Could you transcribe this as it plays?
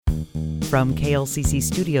From KLCC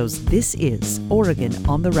Studios, this is Oregon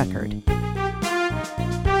on the Record.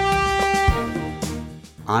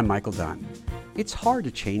 I'm Michael Dunn. It's hard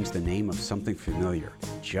to change the name of something familiar.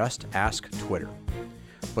 Just ask Twitter.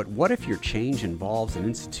 But what if your change involves an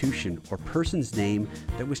institution or person's name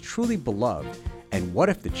that was truly beloved? And what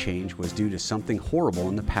if the change was due to something horrible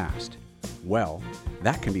in the past? Well,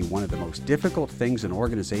 that can be one of the most difficult things an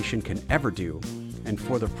organization can ever do. And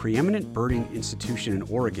for the preeminent birding institution in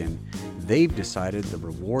Oregon, they've decided the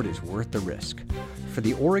reward is worth the risk. For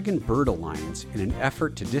the Oregon Bird Alliance, in an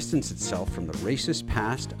effort to distance itself from the racist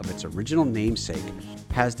past of its original namesake,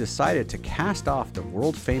 has decided to cast off the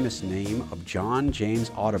world-famous name of John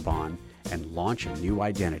James Audubon and launch a new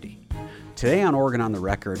identity. Today on Oregon on the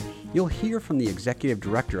Record, you'll hear from the executive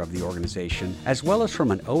director of the organization, as well as from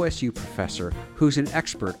an OSU professor who's an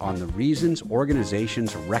expert on the reasons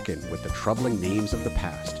organizations reckon with the troubling names of the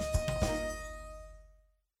past.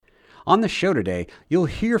 On the show today, you'll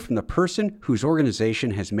hear from the person whose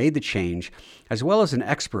organization has made the change, as well as an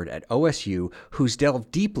expert at OSU who's delved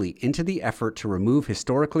deeply into the effort to remove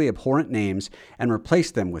historically abhorrent names and replace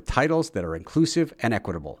them with titles that are inclusive and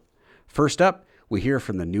equitable. First up, we hear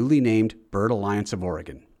from the newly named Bird Alliance of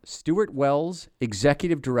Oregon. Stuart Wells,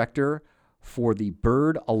 Executive Director for the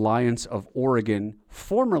Bird Alliance of Oregon,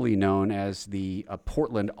 formerly known as the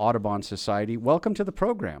Portland Audubon Society. Welcome to the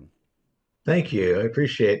program. Thank you. I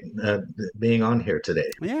appreciate being on here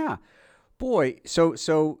today. Yeah. Boy,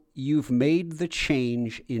 so you've made the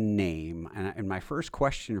change in name. And my first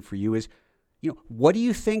question for you is, what do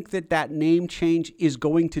you think that name change is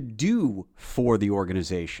going to do for the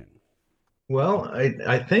organization? Well,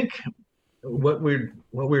 I think what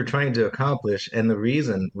we're trying to accomplish, and the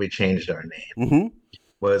reason we changed our name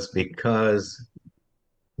was because,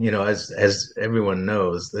 as everyone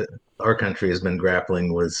knows, that our country has been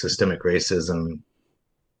grappling with systemic racism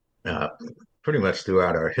pretty much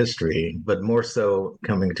throughout our history, but more so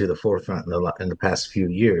coming to the forefront in the past few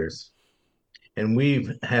years. And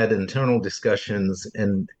we've had internal discussions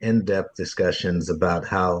and in-depth discussions about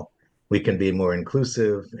how we can be more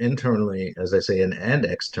inclusive internally, as I say, and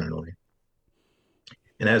externally.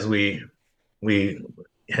 And as we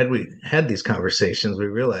had these conversations, we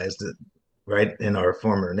realized that right in our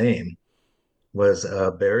former name was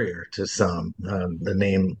a barrier to some. The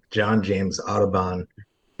name John James Audubon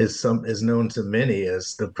is known to many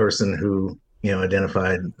as the person who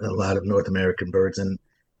identified a lot of North American birds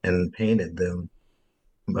and painted them.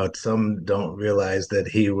 But some don't realize that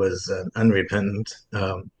he was an unrepentant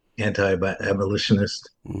anti-abolitionist.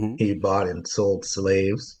 He bought and sold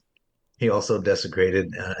slaves. He also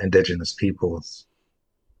desecrated indigenous peoples'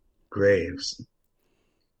 graves.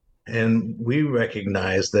 And we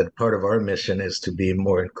recognize that part of our mission is to be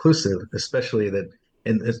more inclusive, especially that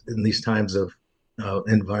in these times of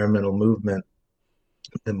environmental movement,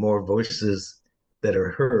 the more voices that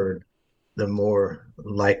are heard, the more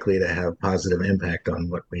likely to have positive impact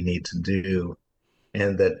on what we need to do.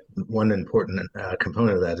 And that one important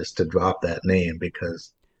component of that is to drop that name,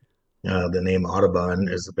 because the name Audubon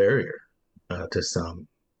is a barrier to some.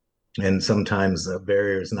 And sometimes a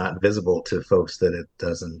barrier is not visible to folks that it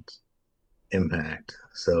doesn't impact.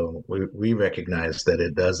 So we recognize that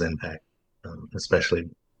it does impact, especially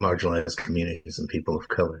marginalized communities and people of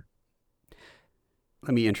color.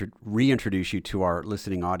 Let me reintroduce you to our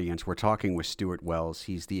listening audience. We're talking with Stuart Wells.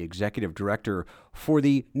 He's the executive director for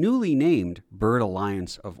the newly named Bird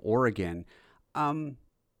Alliance of Oregon.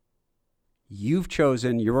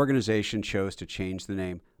 Your organization chose to change the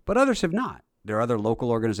name, but others have not. There are other local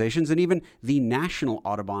organizations, and even the National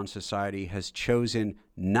Audubon Society has chosen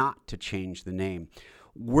not to change the name.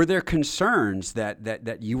 Were there concerns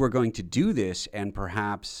that you were going to do this and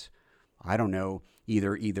perhaps, I don't know,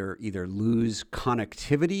 either lose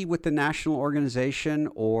connectivity with the national organization,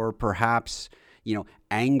 or perhaps,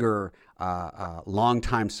 anger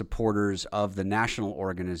longtime supporters of the national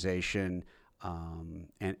organization and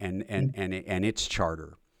its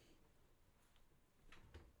charter?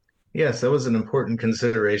 Yes, that was an important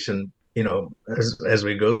consideration, as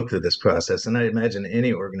we go through this process. And I imagine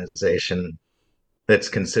any organization that's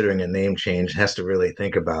considering a name change has to really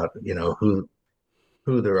think about,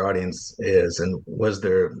 who their audience is, and was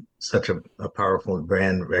there such a powerful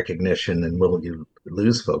brand recognition, and will you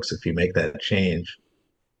lose folks if you make that change?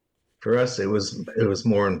 For us, it was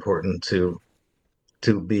more important to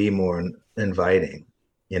be more inviting,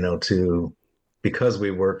 because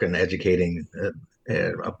we work in educating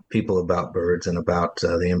people about birds and about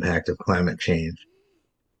the impact of climate change.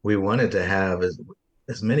 We wanted to have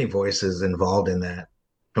as many voices involved in that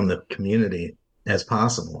from the community as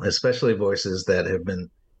possible, especially voices that have been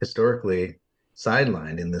historically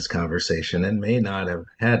sidelined in this conversation and may not have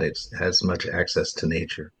had as much access to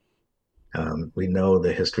nature. We know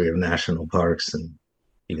the history of national parks and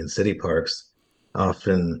even city parks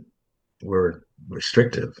often were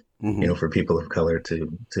restrictive, Mm-hmm. for people of color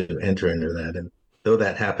to enter into that. And though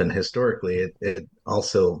that happened historically, it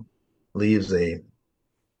also leaves an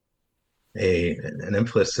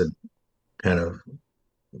implicit kind of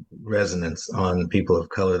resonance on people of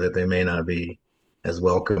color that they may not be as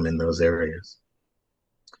welcome in those areas.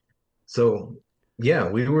 So, yeah,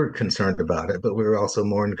 we were concerned about it, but we were also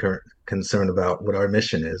more concerned about what our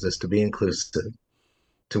mission is to be inclusive,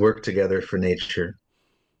 to work together for nature,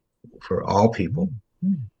 for all people,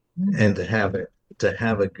 and to have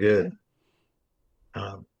a good,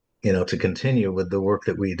 to continue with the work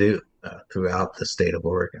that we do throughout the state of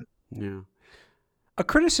Oregon. Yeah. A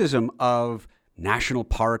criticism of national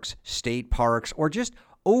parks, state parks, or just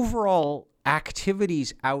overall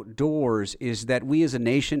activities outdoors is that we as a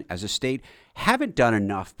nation, as a state, haven't done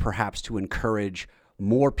enough perhaps to encourage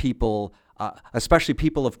more people, especially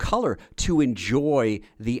people of color, to enjoy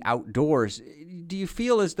the outdoors. Do you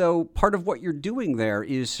feel as though part of what you're doing there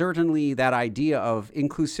is certainly that idea of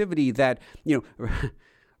inclusivity, that,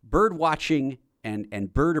 bird watching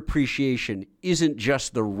and bird appreciation isn't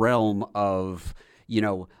just the realm of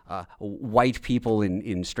white people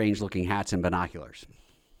in strange looking hats and binoculars?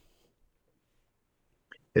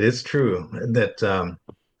 It is true that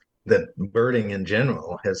birding in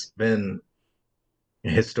general has been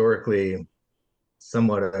historically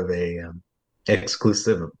somewhat of a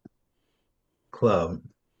exclusive club,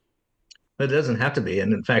 but it doesn't have to be.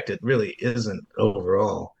 And in fact, it really isn't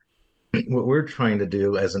overall. What we're trying to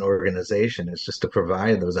do as an organization is just to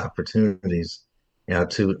provide those opportunities,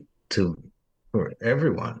 to for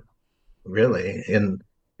everyone, really, and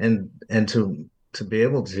to be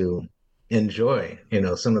able to enjoy,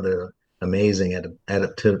 some of the amazing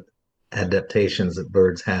adaptations that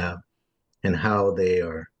birds have and how they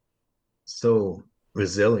are so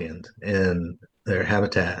resilient in their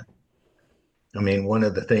habitat. I mean, one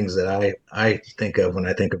of the things that I think of when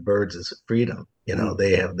I think of birds is freedom. Mm.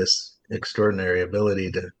 They have this extraordinary ability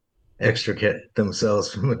to extricate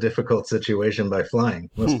themselves from a difficult situation by flying.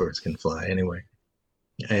 Most birds can fly anyway.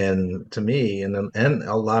 And to me, and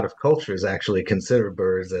a lot of cultures actually consider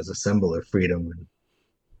birds as a symbol of freedom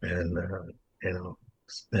and you know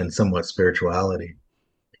and somewhat spirituality.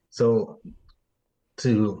 So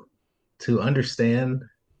to to understand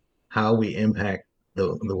how we impact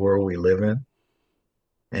the world we live in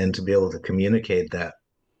and to be able to communicate that,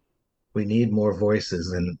 we need more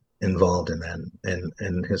voices involved in that,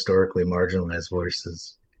 and historically marginalized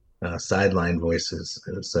voices, sideline voices,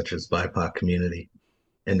 such as BIPOC community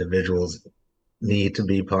individuals need to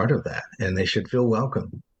be part of that, and they should feel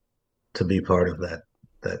welcome to be part of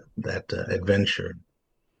that adventure.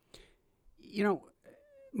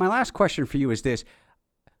 My last question for you is this: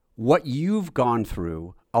 what you've gone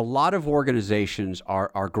through, a lot of organizations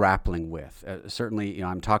are grappling with. Certainly,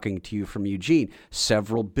 I'm talking to you from Eugene.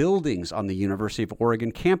 Several buildings on the University of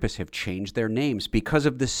Oregon campus have changed their names because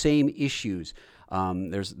of the same issues.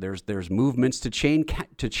 There's movements to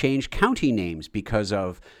change county names because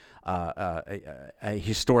of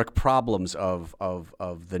historic problems of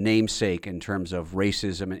the namesake in terms of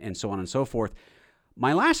racism and so on and so forth.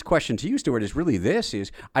 My last question to you, Stuart, is really this: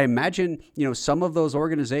 is I imagine some of those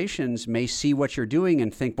organizations may see what you're doing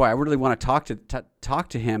and think, boy, I really want to talk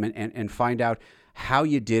to him and find out how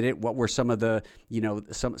you did it. What were some of the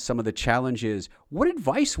some of the challenges? What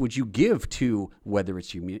advice would you give to whether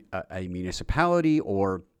it's a municipality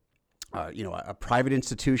or a private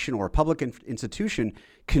institution or a public institution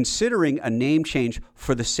considering a name change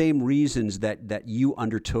for the same reasons that you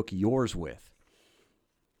undertook yours with?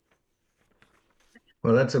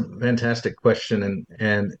 Well, that's a fantastic question,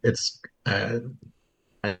 and it's I'd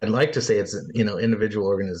like to say it's individual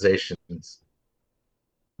organizations,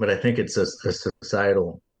 but I think it's a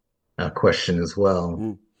societal question as well.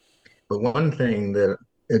 Mm. But one thing that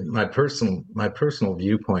my personal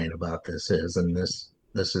viewpoint about this is, and this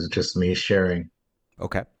is just me sharing,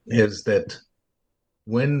 Okay. is that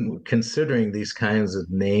when considering these kinds of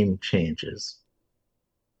name changes,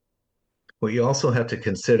 what you also have to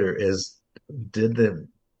consider is, did the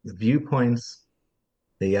viewpoints,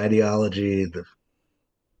 the ideology, the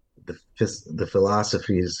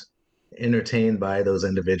philosophies entertained by those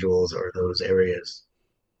individuals or those areas,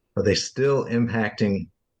 are they still impacting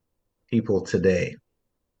people today?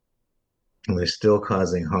 Are they still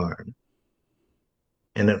causing harm?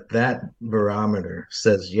 And if that barometer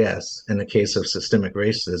says yes, in the case of systemic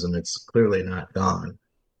racism, it's clearly not gone.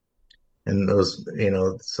 And those,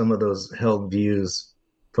 some of those held views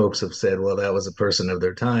folks have said, well, that was a person of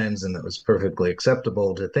their times and it was perfectly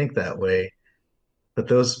acceptable to think that way. But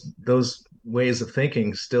those ways of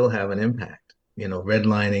thinking still have an impact.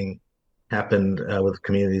 Redlining happened with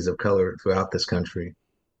communities of color throughout this country.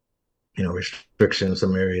 Restrictions in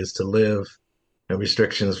some areas to live,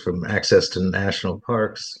 restrictions from access to national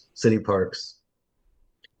parks, city parks.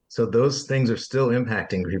 So those things are still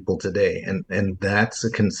impacting people today, and that's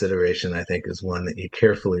a consideration I think is one that you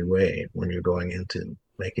carefully weigh when you're going into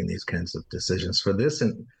making these kinds of decisions. For this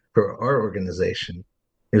and for our organization,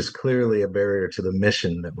 there's clearly a barrier to the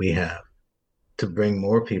mission that we have to bring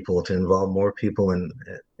more people, to involve more people in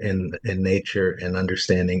nature and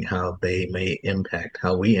understanding how they may impact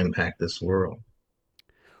how we impact this world.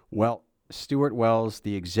 Well, Stuart Wells,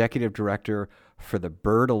 the executive director for the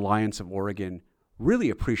Bird Alliance of Oregon, really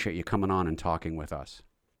appreciate you coming on and talking with us.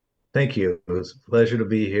 Thank you. It was a pleasure to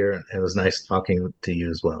be here, and it was nice talking to you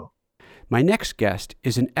as well. My next guest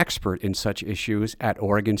is an expert in such issues at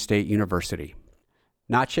Oregon State University.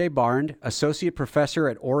 Nache Barnd, Associate Professor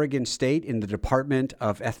at Oregon State in the Department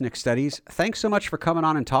of Ethnic Studies. Thanks so much for coming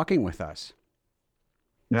on and talking with us.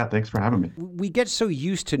 Yeah, thanks for having me. We get so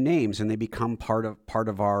used to names, and they become part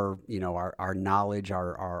of our our knowledge,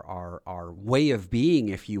 our way of being,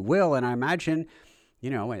 if you will. And I imagine,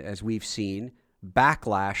 as we've seen,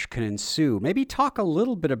 backlash can ensue. Maybe talk a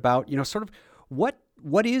little bit about sort of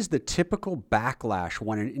what is the typical backlash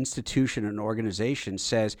when an institution, an organization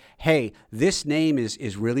says, "Hey, this name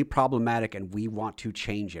is really problematic, and we want to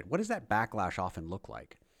change it." What does that backlash often look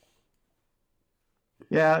like?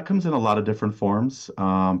 Yeah, it comes in a lot of different forms,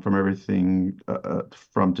 from everything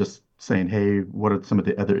from just saying, hey, what are some of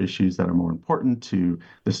the other issues that are more important to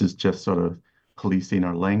this is just sort of policing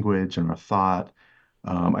our language and our thought.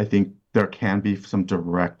 I think there can be some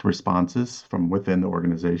direct responses from within the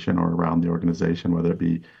organization or around the organization, whether it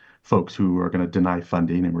be folks who are going to deny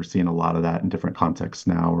funding, and we're seeing a lot of that in different contexts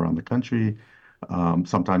now around the country.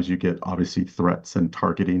 Sometimes you get obviously threats and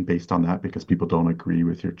targeting based on that because people don't agree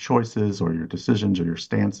with your choices or your decisions or your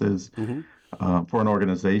stances. Mm-hmm. For an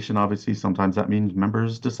organization, obviously, sometimes that means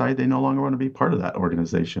members decide they no longer want to be part of that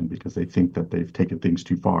organization because they think that they've taken things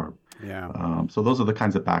too far. Yeah. So those are the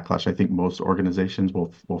kinds of backlash I think most organizations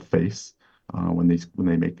will face when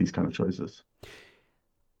they make these kind of choices.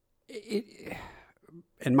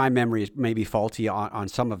 And my memory is maybe faulty on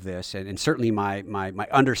some of this, and certainly my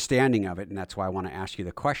understanding of it, and that's why I want to ask you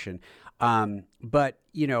the question. But,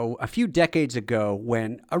 a few decades ago,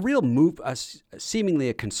 when a real seemingly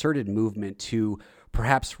a concerted movement to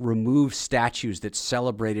perhaps remove statues that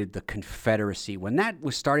celebrated the Confederacy, when that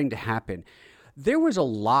was starting to happen, there was a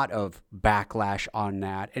lot of backlash on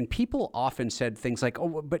that, and people often said things like,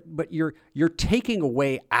 "Oh, but you're taking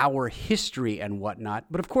away our history and whatnot."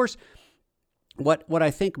 But of course, what I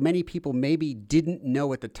think many people maybe didn't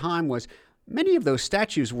know at the time was many of those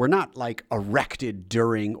statues were not like erected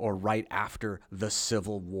during or right after the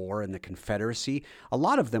Civil War and the Confederacy. A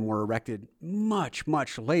lot of them were erected much,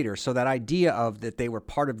 much later. So that idea of that they were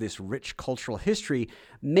part of this rich cultural history,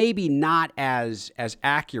 maybe not as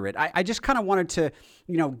accurate. I just kind of wanted to,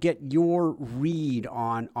 get your read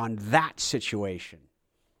on that situation.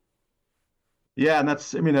 Yeah, and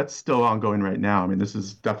that's still ongoing right now. This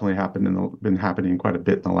has definitely been happening quite a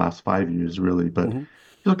bit in the last 5 years, really. But Mm-hmm.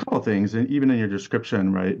 There's a couple of things, and even in your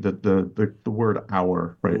description, right, the word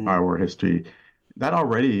 "our," right, our history, that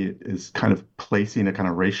already is kind of placing a kind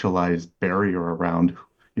of racialized barrier around,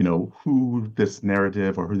 who this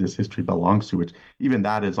narrative or who this history belongs to, which even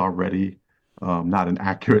that is already not an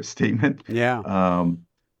accurate statement. Yeah.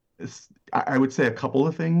 I would say a couple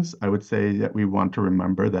of things. I would say that we want to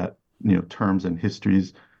remember that terms and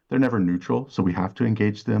histories, they're never neutral. So we have to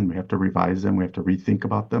engage them. We have to revise them. We have to rethink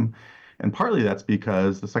about them. And partly that's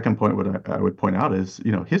because the second point I would point out is,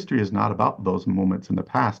 history is not about those moments in the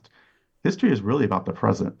past. History is really about the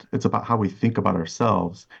present. It's about how we think about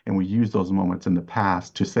ourselves. And we use those moments in the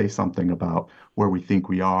past to say something about where we think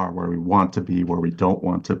we are, where we want to be, where we don't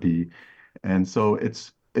want to be. And so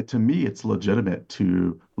to me, it's legitimate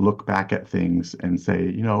to look back at things and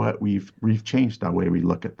say, you know what, we've changed the way we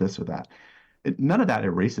look at this or that. None of that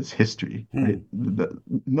erases history, right?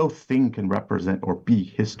 No thing can represent or be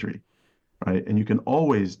history, right? And you can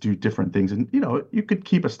always do different things. And, you could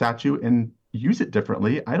keep a statue and use it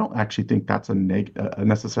differently. I don't actually think that's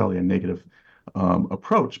necessarily a negative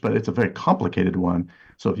approach, but it's a very complicated one.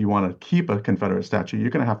 So if you want to keep a Confederate statue, you're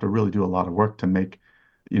going to have to really do a lot of work to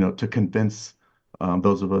to convince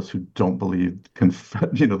those of us who don't believe,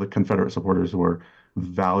 the Confederate supporters were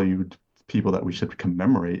valued people that we should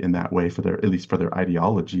commemorate in that way at least for their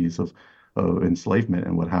ideologies of of enslavement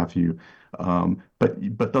and what have you.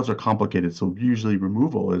 But those are complicated. So usually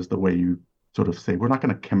removal is the way you sort of say, we're not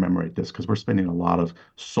going to commemorate this because we're spending a lot of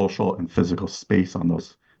social and physical space on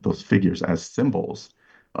those figures as symbols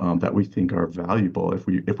that we think are valuable if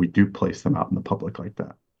we do place them out in the public like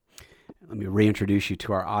that. Let me reintroduce you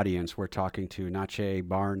to our audience. We're talking to Namesake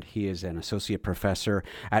Barnes. He is an associate professor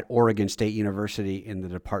at Oregon State University in the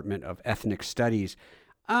Department of Ethnic Studies.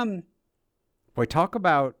 We talk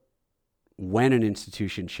about when an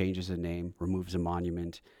institution changes a name, removes a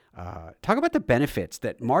monument. Talk about the benefits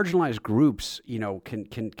that marginalized groups,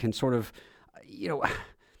 can sort of,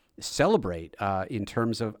 celebrate in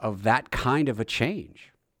terms of that kind of a change.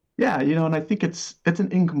 Yeah, and I think it's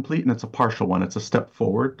an incomplete and it's a partial one. It's a step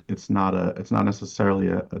forward. It's not necessarily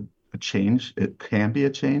a change. It can be a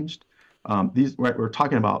change. We're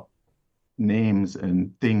talking about names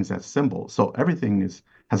and things as symbols. So everything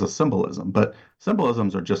has a symbolism, but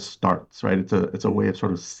symbolisms are just starts, right? It's a way of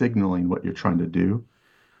sort of signaling what you're trying to do.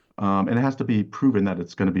 And it has to be proven that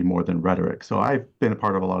it's going to be more than rhetoric. So I've been a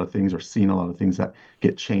part of a lot of things or seen a lot of things that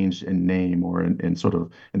get changed in name or in sort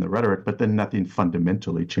of in the rhetoric, but then nothing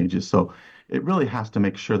fundamentally changes. So it really has to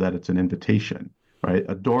make sure that it's an invitation, right?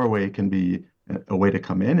 A doorway can be a way to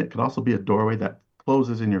come in. It could also be a doorway that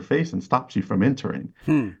closes in your face and stops you from entering.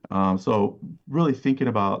 So really thinking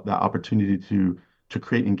about that opportunity to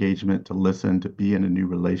create engagement, to listen, to be in a new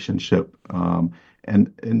relationship.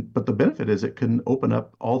 But the benefit is it can open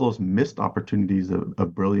up all those missed opportunities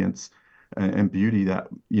of brilliance and beauty that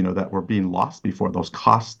were being lost before, those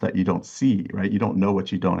costs that you don't see, right? You don't know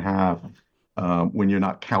what you don't have when you're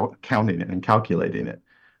not counting it and calculating it.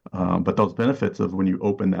 But those benefits of when you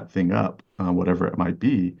open that thing up, whatever it might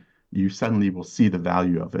be, you suddenly will see the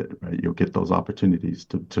value of it, right? You'll get those opportunities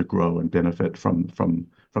to grow and benefit from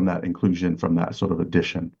that inclusion, from that sort of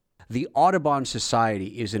addition. The Audubon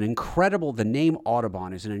Society is the name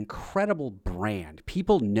Audubon is an incredible brand.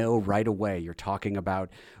 People know right away you're talking about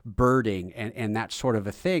birding and that sort of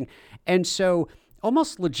a thing. And so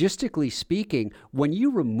almost logistically speaking, when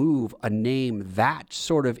you remove a name that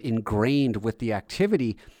sort of ingrained with the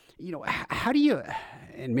activity, how do you,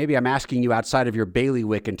 and maybe I'm asking you outside of your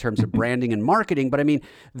bailiwick in terms of branding and marketing, but I mean,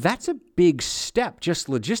 that's a big step just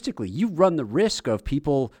logistically. You run the risk of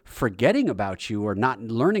people forgetting about you or not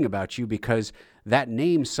learning about you because that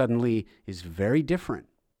name suddenly is very different.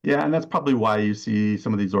 Yeah, and that's probably why you see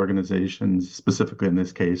some of these organizations, specifically in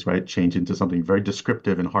this case, right, change into something very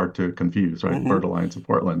descriptive and hard to confuse, right? Bird Alliance of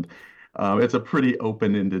Portland. It's a pretty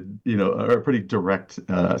open-ended, or a pretty direct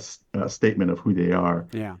statement of who they are.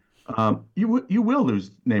 Yeah. You will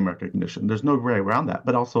lose name recognition. There's no way around that.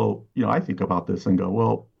 But also, I think about this and go,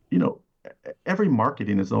 well, every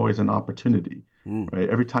marketing is always an opportunity, right?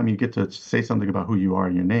 Every time you get to say something about who you are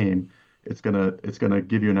in your name, it's gonna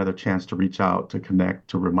give you another chance to reach out, to connect,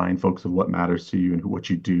 to remind folks of what matters to you and what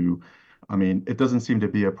you do. I mean, it doesn't seem to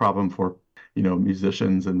be a problem for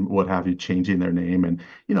musicians and what have you changing their name. And,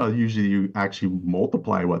 usually you actually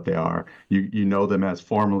multiply what they are. You know them as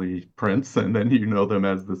formerly Prince, and then you know them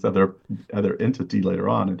as this other entity later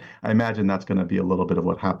on. And I imagine that's going to be a little bit of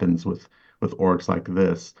what happens with orgs like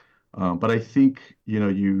this. But I think,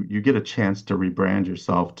 you get a chance to rebrand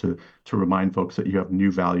yourself to remind folks that you have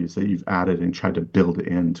new values that you've added and tried to build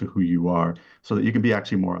into who you are so that you can be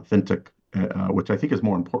actually more authentic, which I think is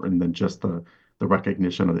more important than just the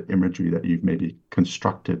recognition of the imagery that you've maybe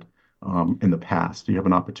constructed in the past. You have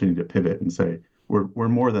an opportunity to pivot and say, we're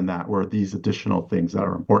more than that. We're these additional things that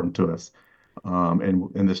are important to us.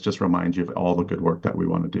 And this just reminds you of all the good work that we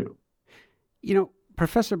want to do.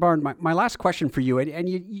 Professor Barnes, my last question for you, and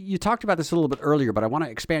you talked about this a little bit earlier, but I want to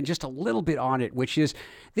expand just a little bit on it, which is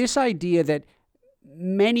this idea that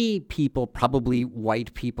many people, probably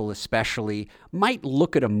white people especially, might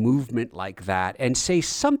look at a movement like that and say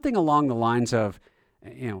something along the lines of,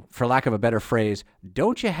 for lack of a better phrase,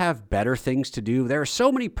 don't you have better things to do? There are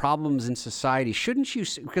so many problems in society. Shouldn't you?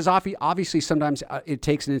 Because obviously sometimes it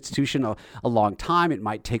takes an institution a long time. It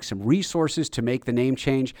might take some resources to make the name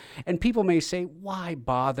change. And people may say, why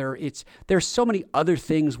bother? There's so many other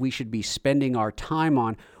things we should be spending our time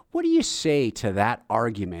on. What do you say to that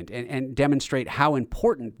argument and demonstrate how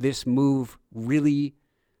important this move really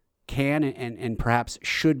can and perhaps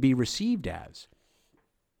should be received as?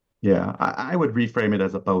 Yeah, I would reframe it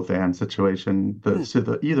as a both and situation. So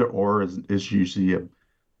the either or is usually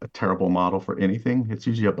a terrible model for anything. It's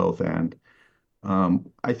usually a both and.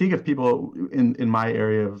 I think if people in my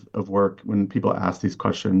area of work, when people ask these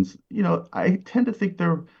questions, I tend to think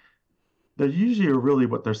they're usually really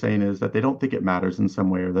what they're saying is that they don't think it matters in some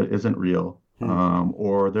way or that it isn't real.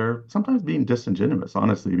 Or they're sometimes being disingenuous,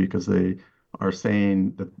 honestly, because they are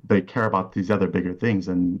saying that they care about these other bigger things.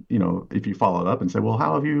 And, if you follow it up and say, well,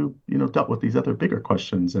 how have you, dealt with these other bigger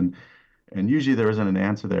questions? And usually there isn't an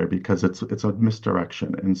answer there because it's a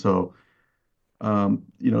misdirection. And so,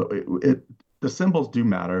 the symbols do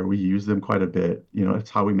matter. We use them quite a bit. It's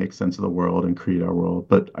how we make sense of the world and create our world.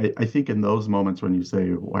 But I think in those moments when you say,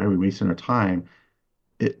 why are we wasting our time?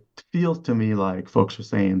 It feels to me like folks are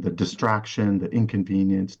saying the distraction, the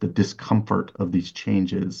inconvenience, the discomfort of these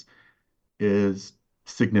changes is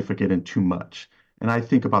significant and too much. And I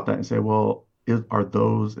think about that and say, well, is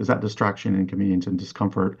that distraction, inconvenience, and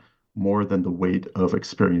discomfort more than the weight of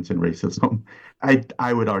experience in racism?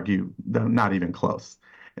 I would argue not even close.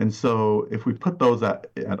 And so if we put those at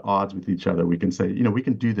odds with each other, we can say, we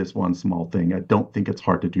can do this one small thing. I don't think it's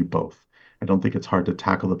hard to do both. I don't think it's hard to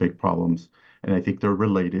tackle the big problems. And I think they're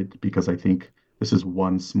related because I think this is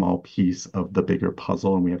one small piece of the bigger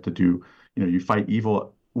puzzle. And we have to do, you fight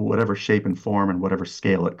evil, whatever shape and form and whatever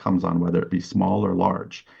scale it comes on, whether it be small or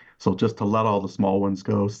large. So just to let all the small ones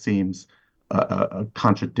go seems a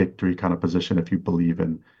contradictory kind of position if you believe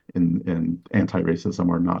in anti-racism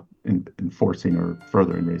or not enforcing or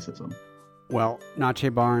furthering racism. Well,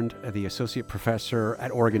 Namesake Barnes, the Associate Professor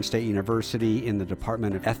at Oregon State University in the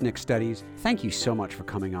Department of Ethnic Studies, thank you so much for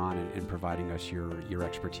coming on and providing us your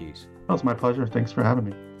expertise. Well, it's my pleasure. Thanks for having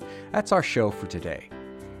me. That's our show for today.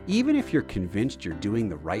 Even if you're convinced you're doing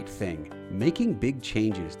the right thing, making big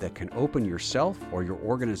changes that can open yourself or your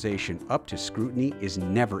organization up to scrutiny is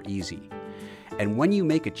never easy. And when you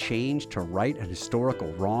make a change to right an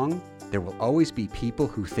historical wrong, there will always be people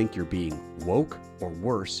who think you're being woke or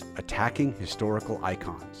worse, attacking historical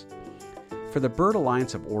icons. For the Bird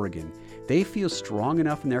Alliance of Oregon, they feel strong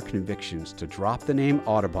enough in their convictions to drop the name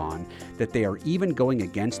Audubon that they are even going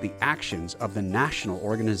against the actions of the national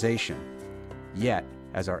organization. Yet,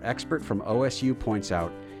 as our expert from OSU points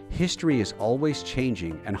out, history is always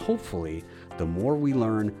changing, and hopefully, the more we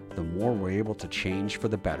learn, the more we're able to change for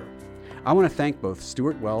the better. I want to thank both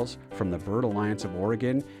Stuart Wells from the Bird Alliance of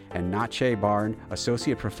Oregon and Namesake Barnes,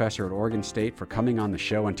 Associate Professor at Oregon State, for coming on the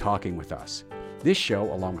show and talking with us. This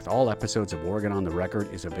show, along with all episodes of Oregon on the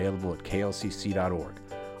Record, is available at klcc.org.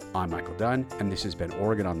 I'm Michael Dunn, and this has been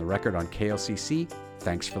Oregon on the Record on KLCC.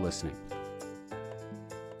 Thanks for listening.